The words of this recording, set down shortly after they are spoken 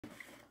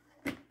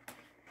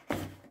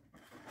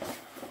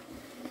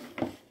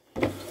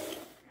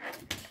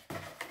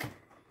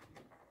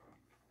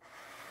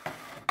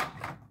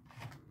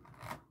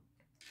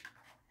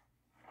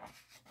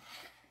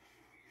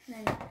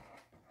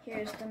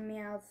here's the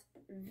Meowth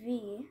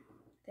V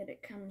that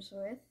it comes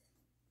with.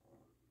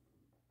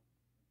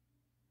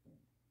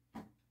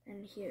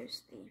 And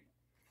here's the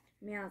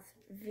Meowth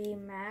V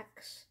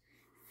Max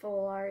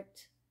full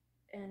art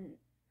and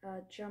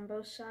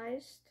jumbo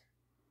sized.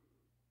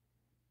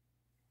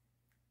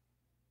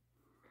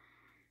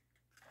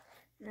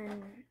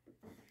 Then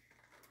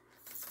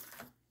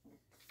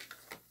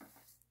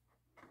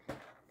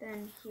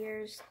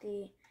here's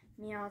the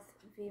Meowth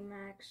V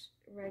Max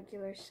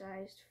regular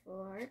sized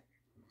full art.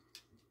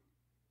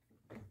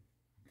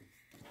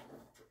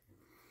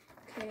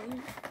 Okay,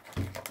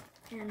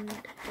 and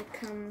it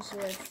comes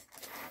with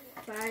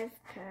 5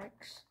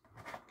 packs.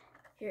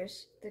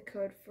 Here's the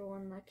code for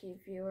 1 lucky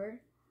viewer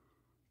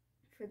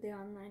for the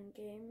online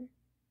game.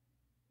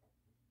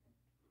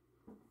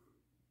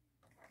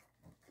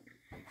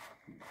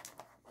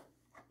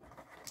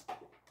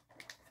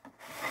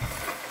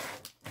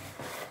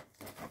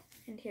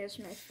 And here's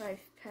my 5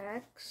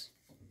 packs.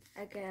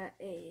 I got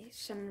a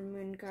Sun and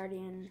Moon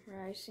Guardian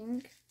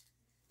Rising,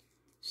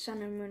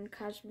 Sun and Moon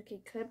Cosmic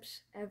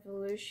Eclipse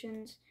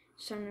Evolutions,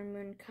 Sun and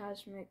Moon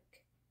Cosmic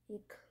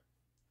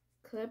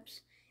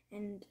Eclipse,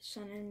 and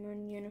Sun and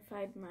Moon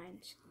Unified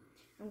Minds.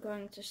 I'm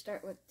going to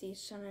start with the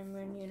Sun and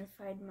Moon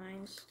Unified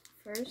Minds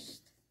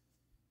first.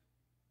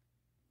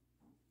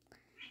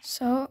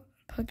 So,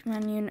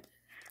 Pokemon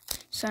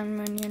Sun and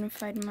Moon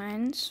Unified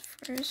Minds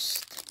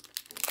first.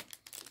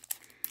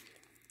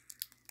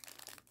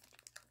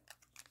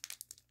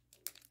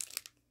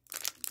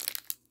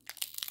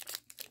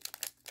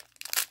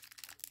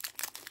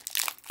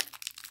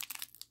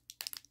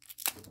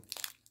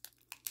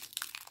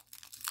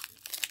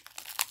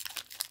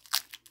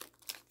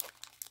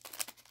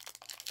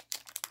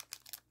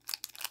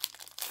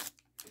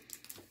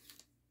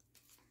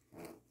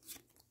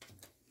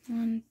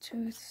 One,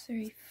 two,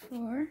 three,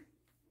 4.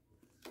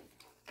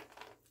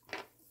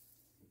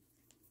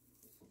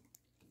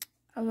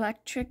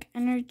 Electric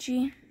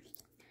Energy,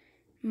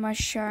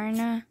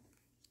 Masharna,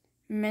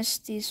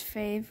 Misty's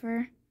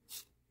Favor,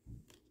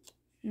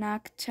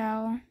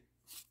 Noctowl,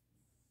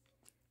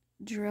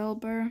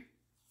 Drillbur,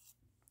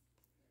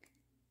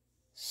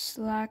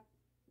 Slakoth,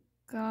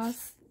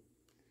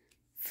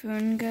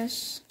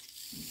 Fungus,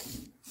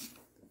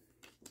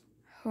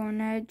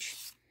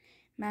 Honedge,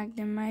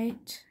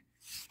 Magnemite,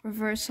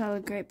 Reverse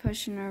Hollow Great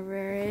Push, and our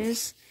rare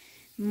is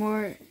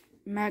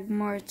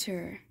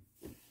Magmortar.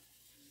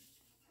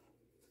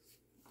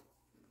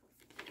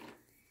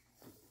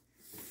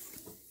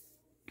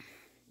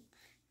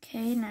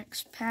 Okay,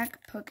 next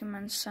pack,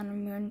 Pokemon Sun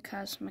and Moon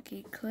Cosmic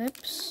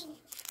Eclipse.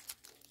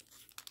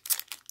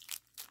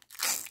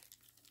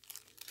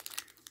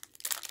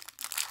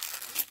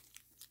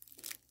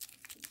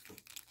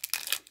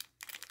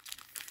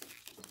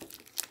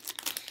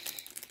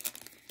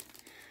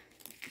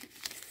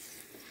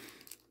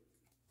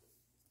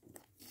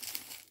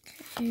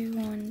 Okay,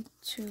 1,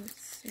 2,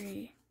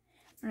 3.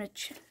 I'm gonna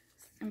check.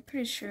 I'm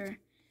pretty sure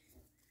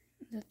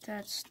that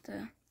that's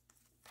the.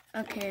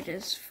 Okay, it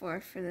is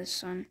 4 for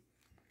this one.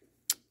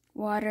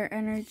 Water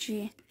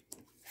Energy,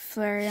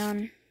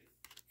 Flareon,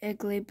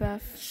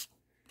 Igglybuff,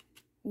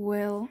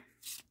 Will,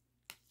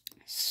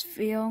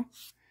 Spheal,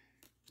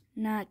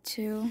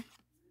 Natu,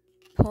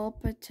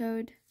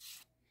 Pulpitoad,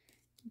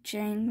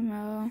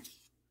 Jangmo,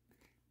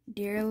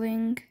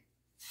 Deerling,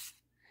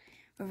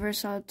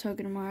 Reverse Hollow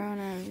Togedemaru,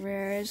 and our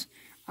rare is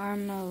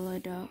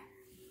Armaldo.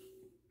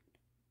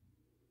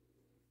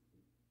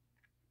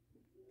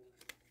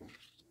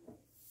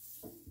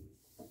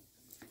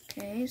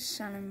 Okay,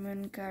 Sun and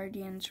Moon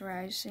Guardians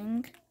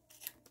Rising.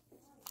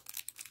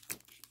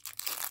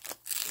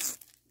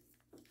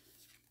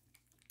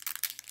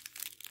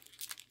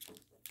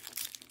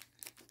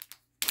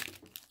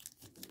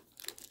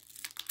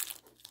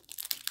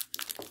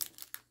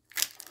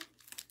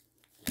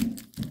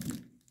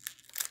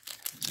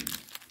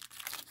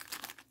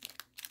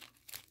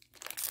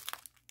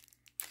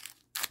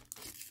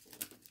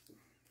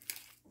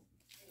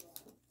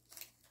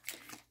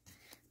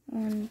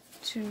 One,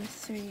 two,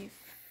 three,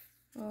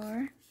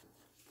 4.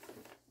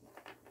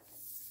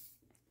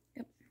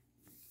 Yep.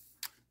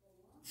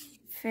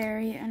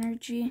 Fairy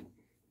Energy,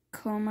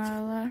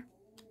 Komala,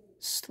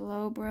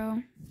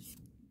 Slowbro,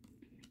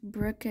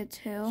 Brookett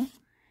Hill,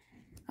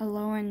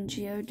 Alolan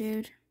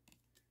Geodude,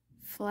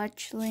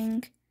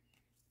 Fletchling,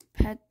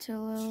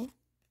 Petilil,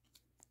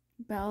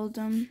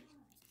 Beldum,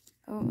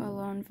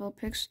 Alolan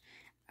Vulpix,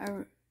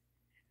 a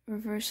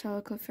Reverse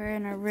Hollow Clefairy,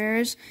 and our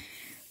rares,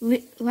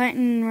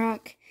 Lightning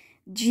Rock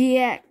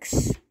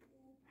GX.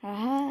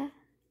 Haha.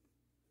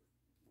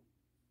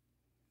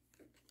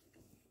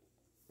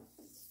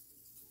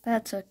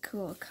 That's a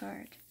cool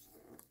card.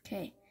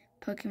 Okay,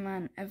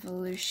 Pokemon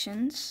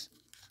Evolutions.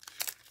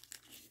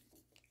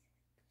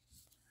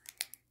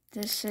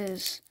 This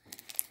is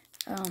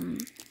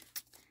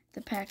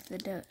the pack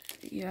that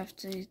you have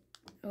to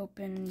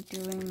open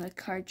doing the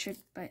card trick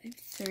by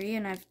 3,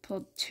 and I've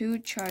pulled 2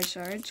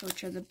 Charizards,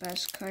 which are the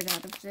best card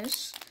out of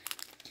this.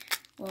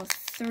 Well,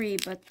 3,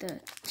 but the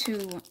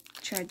 2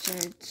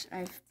 Charizards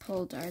I've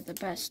pulled are the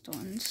best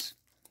ones.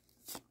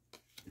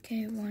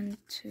 Okay, 1,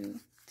 2,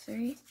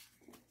 3.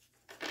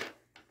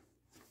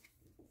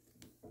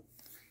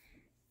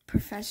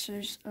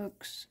 Professor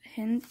Oak's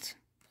Hint,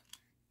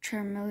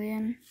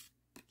 Charmeleon,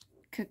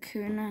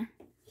 Kakuna,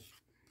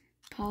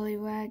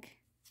 Poliwag,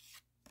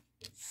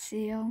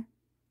 Seal,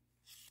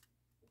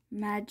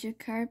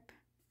 Magikarp,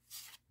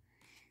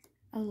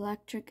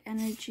 Electric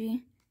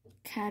Energy,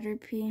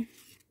 Caterpie,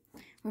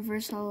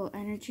 Reverse Hollow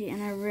Energy,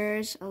 and a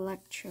Rare's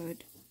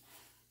Electrode.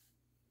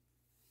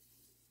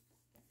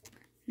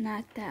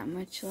 Not that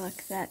much luck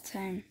that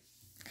time.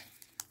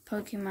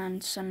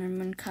 Pokemon Sun and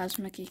Moon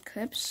Cosmic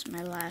Eclipse,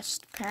 my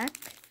last pack.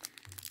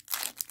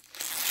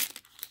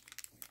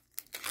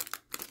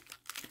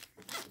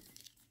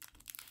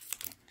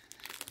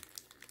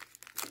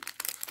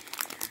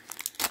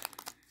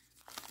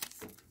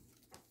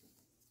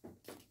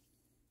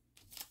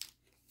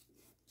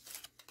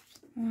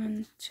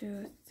 One,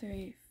 two,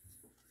 three,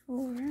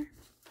 4.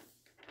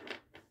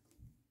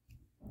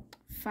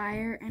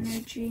 Fire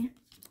Energy,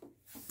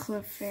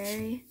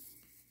 Clefairy,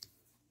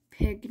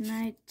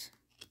 Pignite,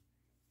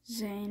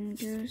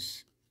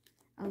 Zangoose,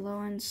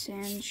 Alolan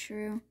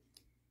Sandshrew,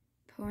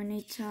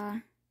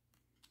 Ponyta,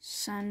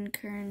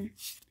 Sunkern,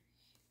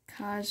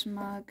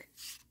 Cosmog,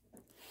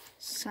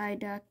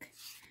 Psyduck,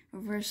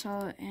 Reverse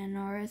Hollow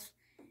Anorith,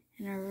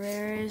 and a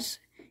Rare's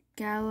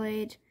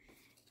Gallade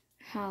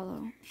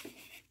Hollow.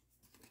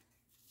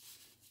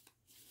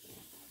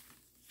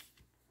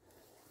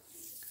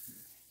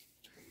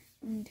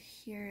 And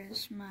here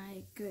is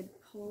my good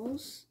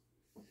pulls.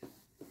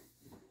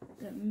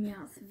 The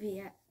Meowth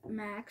V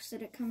Max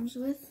that it comes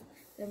with,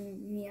 the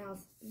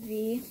Meowth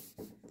V,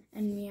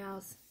 and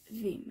Meowth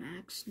V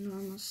Max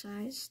normal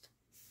sized.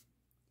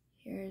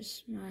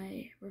 Here's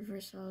my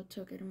Reverse Hollow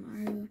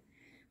Togedemaru,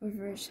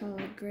 Reverse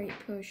Hollow Great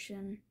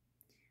Potion,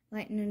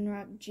 Lightning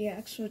Rock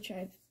GX, which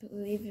I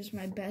believe is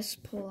my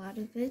best pull out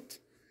of it,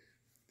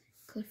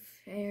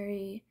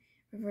 Clefairy,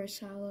 Reverse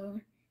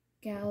Hollow,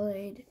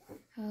 Gallade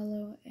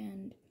Hollow,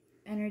 and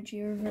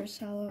Energy Reverse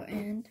Hollow,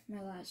 and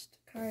my last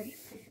card,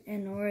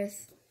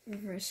 Anorith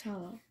Reverse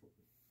Hollow.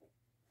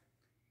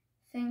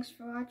 Thanks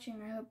for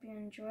watching. I hope you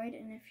enjoyed,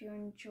 and if you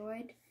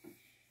enjoyed,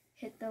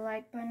 hit the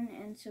like button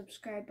and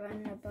subscribe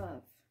button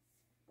above.